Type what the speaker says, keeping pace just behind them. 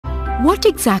What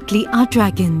exactly are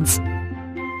dragons?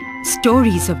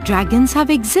 Stories of dragons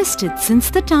have existed since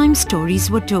the time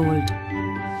stories were told.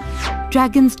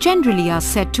 Dragons generally are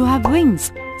said to have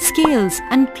wings, scales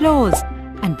and claws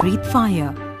and breathe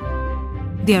fire.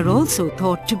 They are also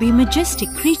thought to be majestic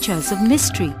creatures of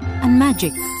mystery and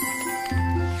magic.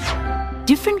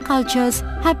 Different cultures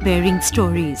have varying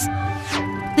stories.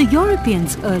 The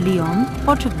Europeans early on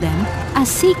thought of them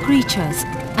as sea creatures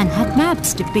and had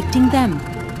maps depicting them,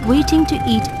 waiting to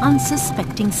eat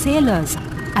unsuspecting sailors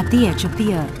at the edge of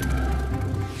the earth.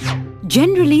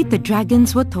 Generally, the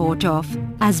dragons were thought of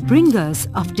as bringers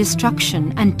of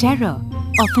destruction and terror,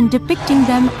 often depicting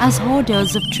them as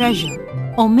hoarders of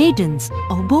treasure, or maidens,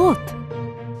 or both.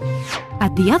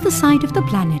 At the other side of the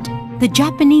planet, the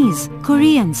Japanese,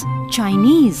 Koreans,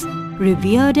 Chinese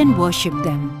revered and worshipped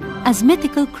them as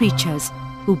mythical creatures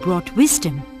who brought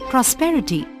wisdom,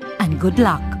 prosperity, and good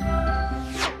luck.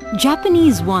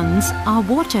 Japanese ones are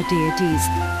water deities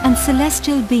and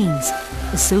celestial beings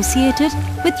associated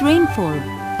with rainfall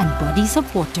and bodies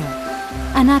of water,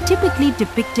 and are typically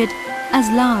depicted as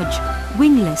large,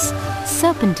 wingless,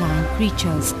 serpentine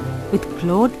creatures with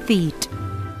clawed feet.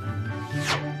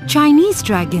 Chinese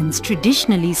dragons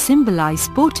traditionally symbolize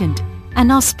potent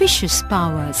and auspicious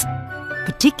powers,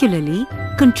 particularly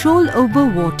control over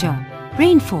water,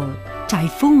 rainfall,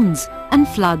 typhoons, and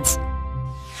floods.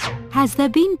 Has there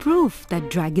been proof that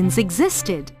dragons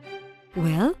existed?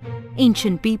 Well,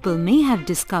 ancient people may have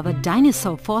discovered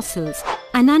dinosaur fossils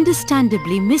and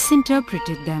understandably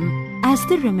misinterpreted them as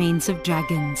the remains of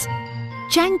dragons.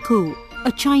 Zhang Ku,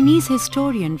 a Chinese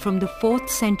historian from the 4th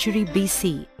century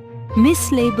BC,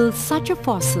 mislabeled such a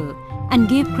fossil and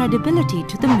gave credibility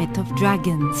to the myth of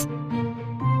dragons.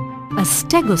 A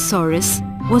stegosaurus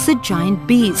was a giant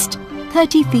beast,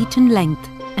 30 feet in length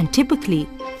and typically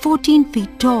 14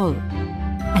 feet tall,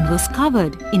 and was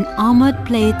covered in armored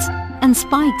plates and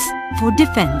spikes for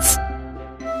defense.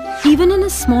 Even in a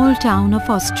small town of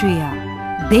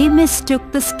Austria, they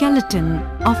mistook the skeleton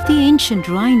of the ancient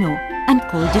rhino and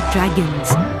called it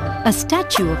dragons. A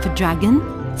statue of a dragon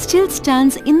still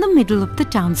stands in the middle of the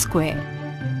town square.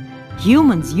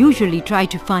 Humans usually try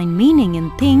to find meaning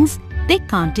in things they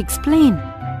can't explain.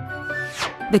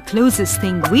 The closest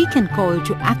thing we can call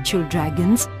to actual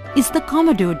dragons is the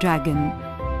Komodo dragon.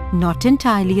 Not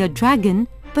entirely a dragon,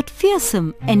 but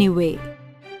fearsome anyway.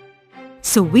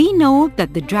 So we know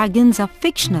that the dragons are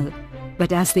fictional,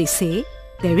 but as they say,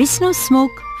 there is no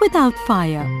smoke without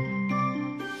fire.